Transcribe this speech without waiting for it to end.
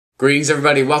Greetings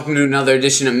everybody, welcome to another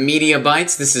edition of Media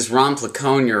Bites. This is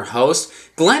Placone, your host.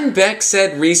 Glenn Beck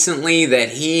said recently that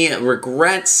he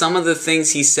regrets some of the things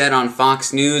he said on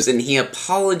Fox News and he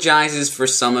apologizes for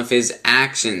some of his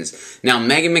actions. Now,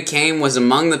 Meghan McCain was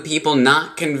among the people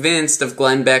not convinced of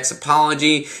Glenn Beck's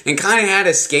apology and kind of had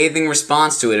a scathing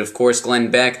response to it. Of course, Glenn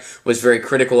Beck was very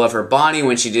critical of her body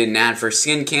when she did an ad for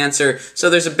skin cancer, so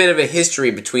there's a bit of a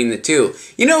history between the two.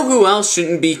 You know who else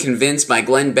shouldn't be convinced by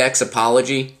Glenn Beck's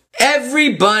apology?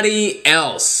 Everybody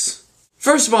else.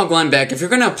 First of all, Glenn Beck, if you're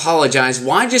going to apologize,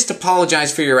 why just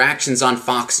apologize for your actions on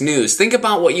Fox News? Think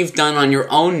about what you've done on your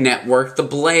own network, The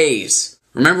Blaze.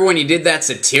 Remember when you did that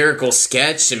satirical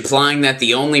sketch implying that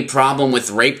the only problem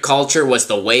with rape culture was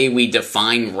the way we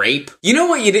define rape? You know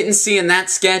what you didn't see in that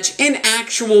sketch? An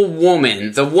actual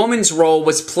woman. The woman's role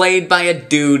was played by a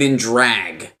dude in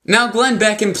drag. Now, Glenn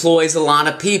Beck employs a lot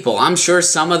of people. I'm sure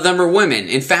some of them are women.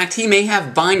 In fact, he may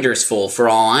have binders full for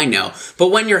all I know.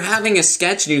 But when you're having a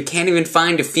sketch and you can't even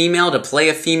find a female to play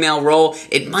a female role,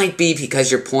 it might be because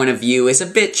your point of view is a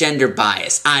bit gender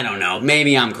biased. I don't know.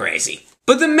 Maybe I'm crazy.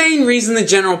 But the main reason the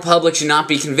general public should not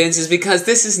be convinced is because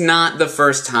this is not the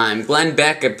first time. Glenn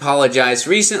Beck apologized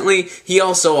recently. He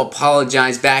also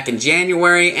apologized back in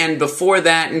January and before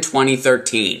that in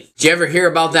 2013. Did you ever hear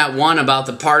about that one about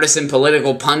the partisan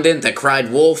political pundit that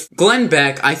cried wolf? Glenn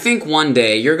Beck, I think one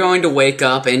day you're going to wake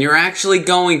up and you're actually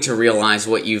going to realize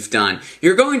what you've done.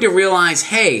 You're going to realize,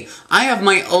 hey, I have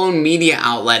my own media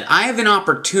outlet. I have an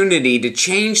opportunity to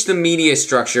change the media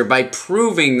structure by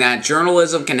proving that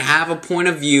journalism can have a point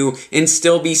of view and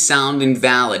still be sound and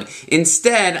valid.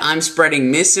 Instead, I'm spreading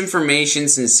misinformation,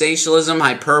 sensationalism,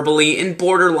 hyperbole, and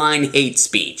borderline hate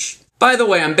speech. By the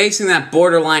way, I'm basing that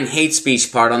borderline hate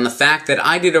speech part on the fact that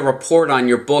I did a report on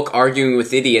your book Arguing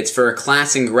with Idiots for a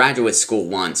class in graduate school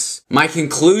once. My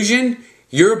conclusion?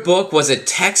 Your book was a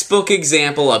textbook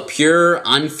example of pure,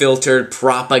 unfiltered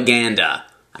propaganda.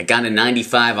 I got a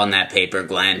 95 on that paper,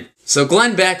 Glenn. So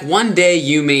Glenn Beck, one day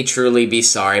you may truly be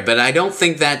sorry, but I don't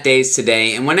think that day's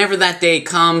today, and whenever that day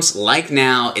comes, like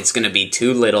now, it's gonna be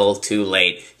too little, too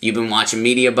late. You've been watching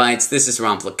Media Bites, this is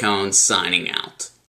Placone, signing out.